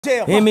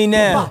Hear me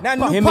now.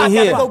 Hear me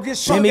here.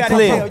 Hear me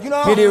clear.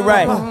 Get it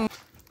right.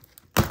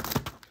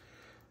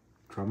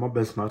 Try my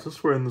best not to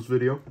swear in this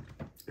video.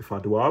 If I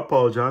do, I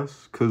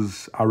apologize,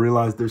 because I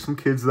realize there's some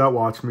kids that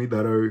watch me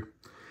that are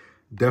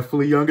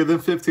definitely younger than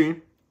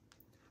 15.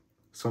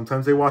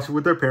 Sometimes they watch it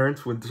with their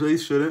parents when they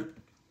shouldn't.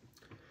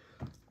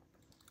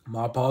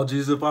 My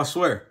apologies if I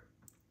swear.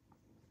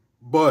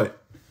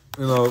 But,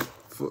 you know,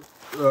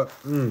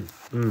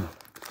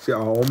 see, I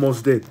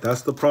almost did.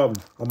 That's the problem.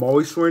 I'm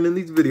always swearing in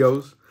these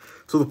videos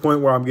to the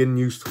point where I'm getting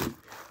used to it.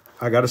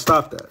 I got to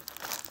stop that.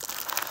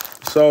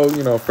 So,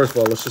 you know, first of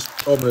all, let's just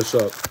open this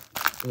up.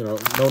 You know,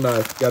 no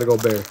knife. Got to go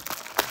bare.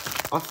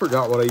 I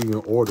forgot what I even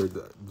ordered.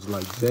 That was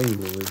like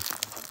genuinely.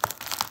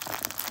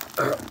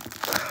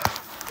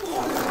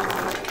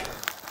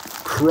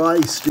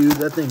 Christ, dude,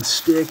 that thing's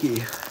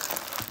sticky.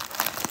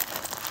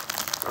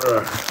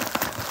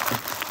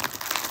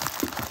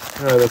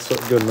 All right, that's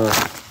good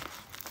enough.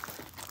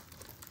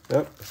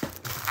 Yep.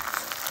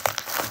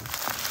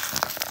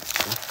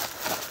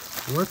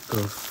 What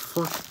the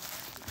fuck?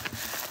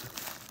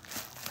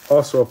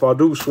 Also, if I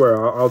do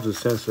swear, I'll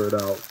just censor it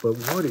out. But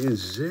what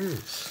is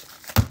this?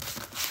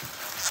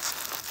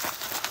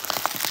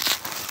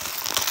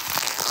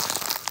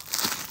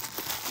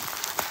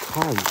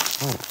 Oh,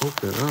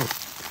 open it up.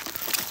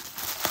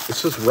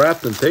 It's just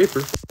wrapped in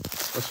paper.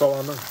 That's all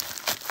I know.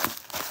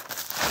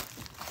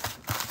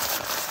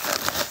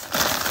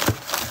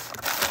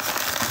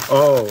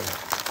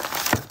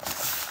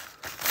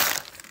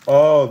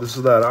 Oh, this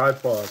is that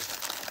iPod.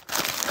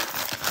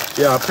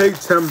 Yeah, I paid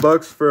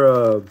 $10 for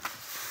a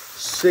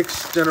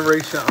 6th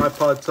generation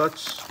iPod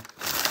Touch.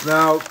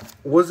 Now,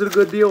 was it a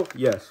good deal?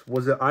 Yes.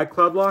 Was it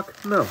iCloud lock?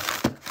 No.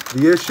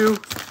 The issue?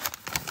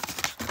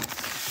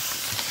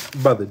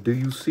 Brother, do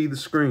you see the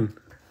screen?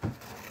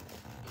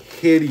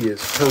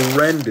 Hideous,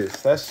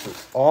 horrendous. That's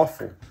just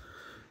awful.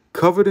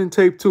 Covered in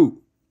tape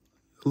too.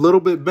 A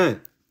little bit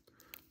bent.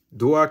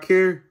 Do I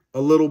care?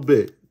 A little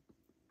bit.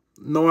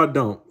 No, I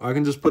don't. I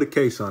can just put a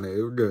case on it.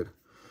 We're good.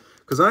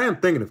 Because I am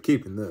thinking of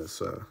keeping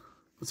this.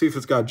 Let's see if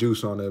it's got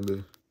juice on it. But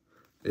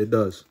it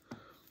does.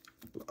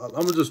 I'm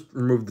going to just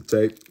remove the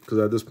tape. Because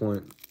at this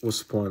point, what's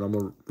the point? I'm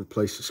going to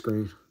replace the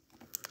screen.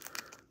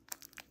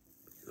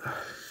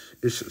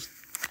 It's just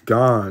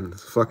gone. The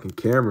fucking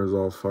camera's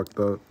all fucked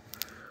up.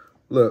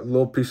 Look,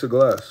 little piece of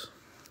glass.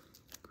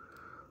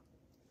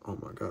 Oh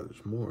my God,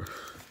 there's more.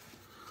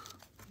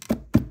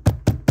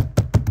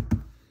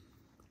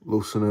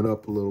 Loosen it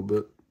up a little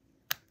bit.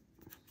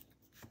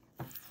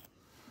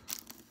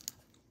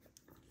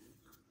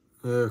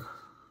 Yeah.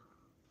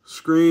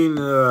 Screen,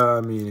 I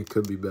mean, it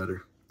could be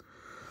better.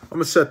 I'm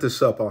going to set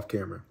this up off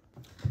camera.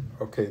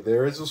 Okay,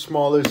 there is a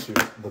small issue.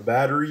 The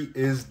battery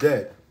is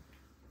dead.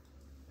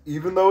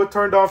 Even though it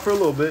turned off for a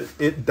little bit,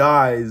 it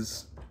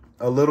dies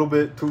a little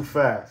bit too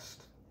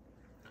fast.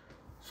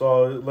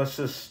 So let's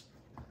just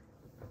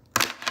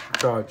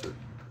charge it.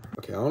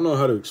 Okay, I don't know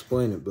how to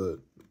explain it, but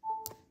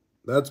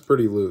that's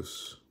pretty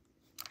loose.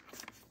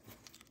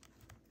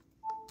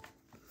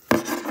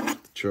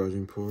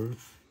 Charging port.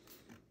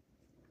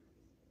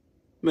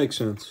 Makes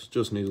sense.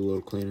 Just needs a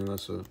little cleaning,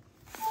 that's it.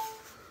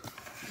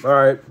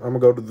 Alright, I'm gonna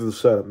go to the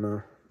setup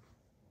now.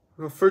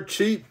 Well, for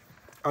cheap,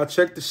 I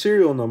checked the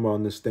serial number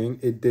on this thing.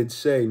 It did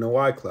say no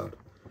iCloud,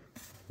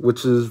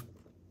 which is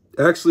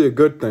actually a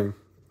good thing.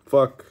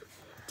 Fuck.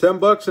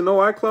 $10 and no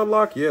iCloud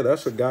lock? Yeah,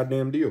 that's a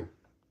goddamn deal.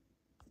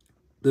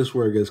 This is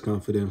where it gets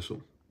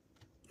confidential.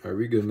 All right,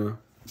 we good now.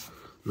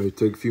 May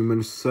take a few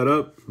minutes to set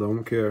up.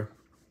 Don't care.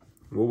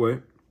 We'll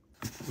wait.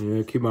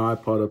 Yeah, keep my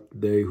iPod up to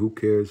date. Who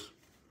cares?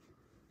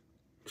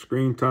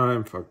 Screen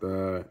time? Fuck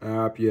that.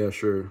 App? Yeah,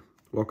 sure.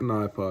 Welcome to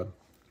iPod.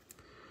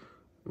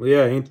 Well,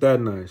 yeah, ain't that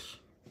nice.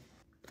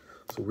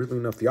 So weirdly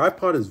enough, the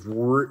iPod is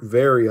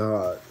very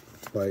hot.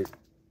 Like,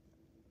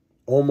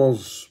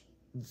 almost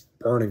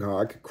burning hot.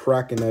 I could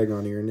crack an egg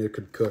on here and it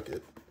could cook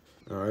it.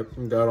 All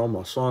right, got all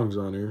my songs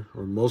on here,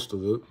 or most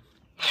of it.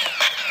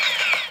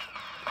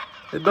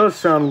 It does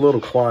sound a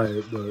little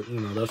quiet, but, you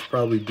know, that's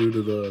probably due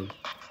to the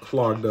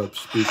clogged up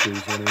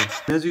speakers in here.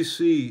 As you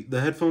see, the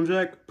headphone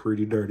jack,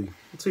 pretty dirty.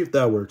 Let's see if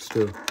that works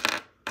too.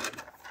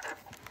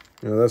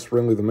 You know, that's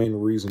really the main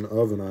reason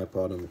of an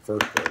iPod in the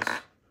first place.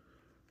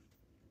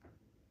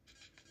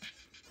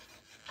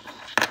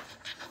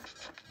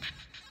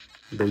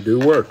 They do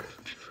work.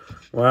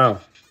 Wow.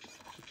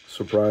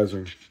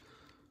 Surprising.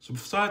 So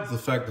besides the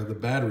fact that the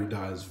battery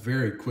dies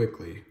very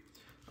quickly,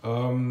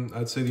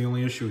 I'd say the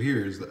only issue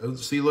here is that,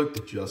 see, look,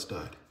 it just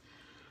died.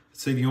 I'd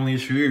say the only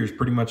issue here is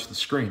pretty much the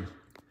screen.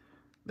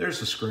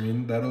 There's the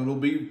screen that it'll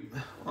be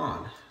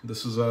on.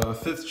 This is a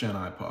 5th gen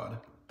iPod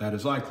that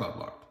is iCloud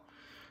locked.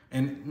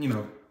 And, you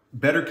know,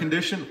 better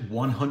condition,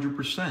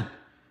 100%.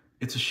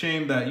 It's a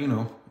shame that, you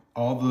know,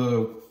 all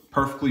the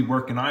perfectly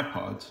working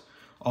iPods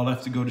all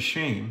have to go to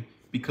shame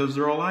because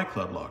they're all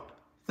iCloud locked.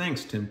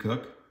 Thanks, Tim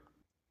Cook.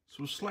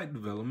 So slight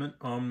development,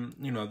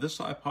 you know, this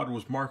iPod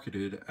was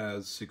marketed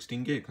as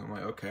 16 gigs. I'm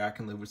like, okay, I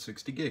can live with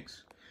 60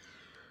 gigs.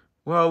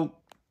 Well,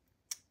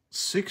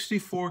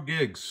 64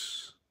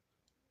 gigs.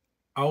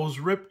 I was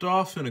ripped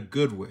off in a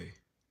good way.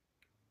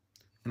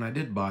 And I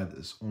did buy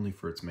this only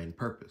for its main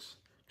purpose,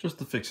 just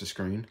to fix the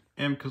screen,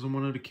 and because I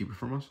wanted to keep it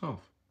for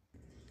myself.